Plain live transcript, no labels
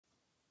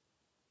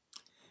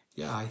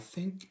Yeah, I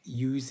think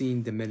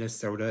using the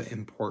Minnesota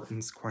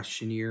Importance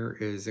Questionnaire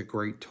is a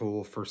great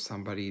tool for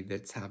somebody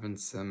that's having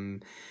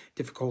some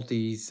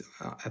difficulties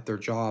at their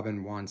job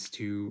and wants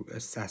to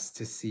assess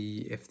to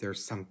see if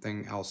there's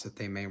something else that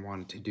they may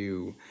want to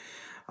do.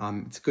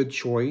 It's a good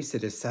choice.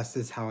 It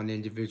assesses how an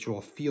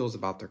individual feels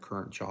about their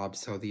current job.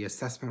 So the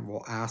assessment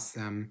will ask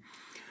them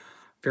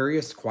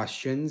various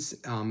questions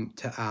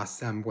to ask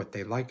them what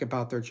they like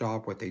about their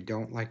job, what they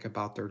don't like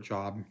about their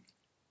job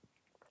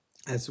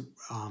as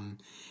and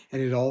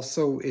it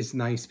also is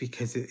nice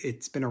because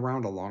it's been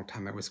around a long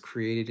time. It was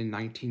created in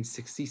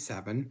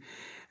 1967,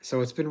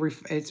 so it's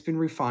been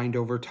refined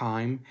over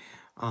time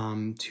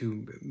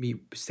to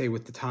stay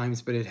with the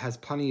times, but it has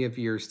plenty of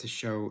years to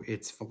show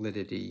its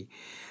validity.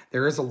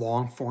 There is a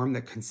long form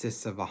that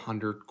consists of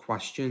 100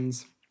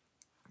 questions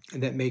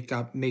that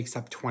makes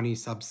up 20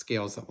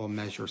 subscales that will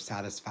measure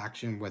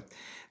satisfaction with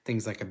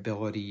things like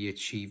ability,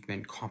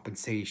 achievement,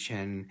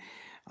 compensation,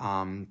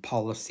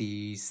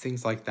 policies,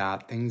 things like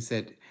that, things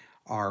that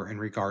are in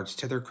regards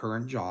to their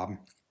current job.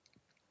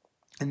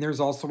 And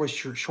there's also a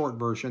short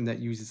version that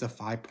uses a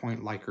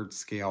 5-point Likert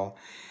scale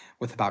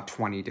with about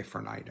 20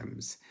 different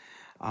items.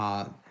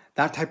 Uh,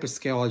 that type of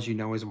scale, as you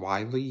know, is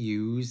widely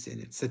used, and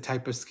it's the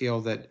type of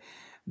scale that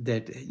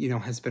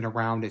has been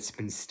around. It's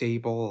been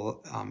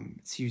stable.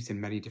 It's used in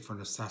many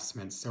different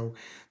assessments. So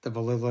the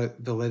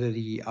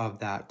validity of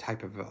that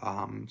type of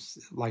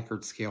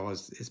Likert scale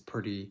is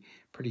pretty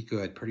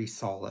good, pretty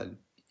solid.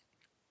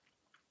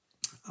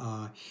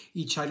 Uh,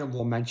 each item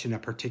will mention a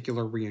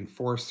particular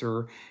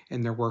reinforcer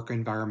in their work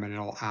environment,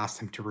 and it'll ask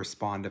them to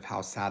respond of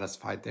how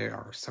satisfied they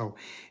are. So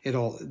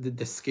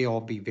the scale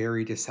will be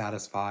very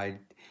dissatisfied,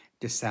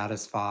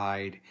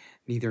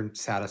 neither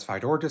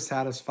satisfied or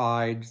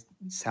dissatisfied,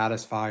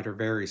 satisfied or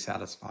very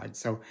satisfied.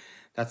 So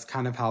that's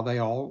kind of how they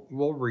all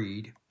will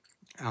read.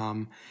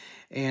 Um,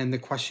 and the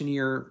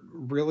questionnaire,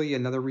 really,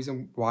 another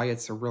reason why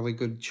it's a really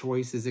good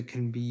choice is it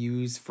can be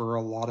used for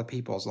a lot of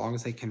people as long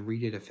as they can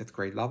read it at fifth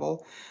grade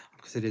level,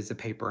 because it is a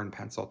paper and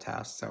pencil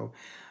test. So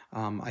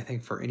I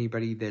think for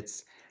anybody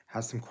that's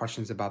has some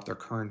questions about their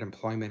current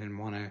employment and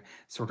want to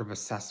sort of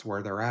assess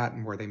where they're at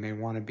and where they may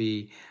want to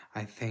be,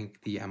 I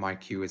think the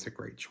MIQ is a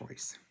great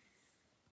choice.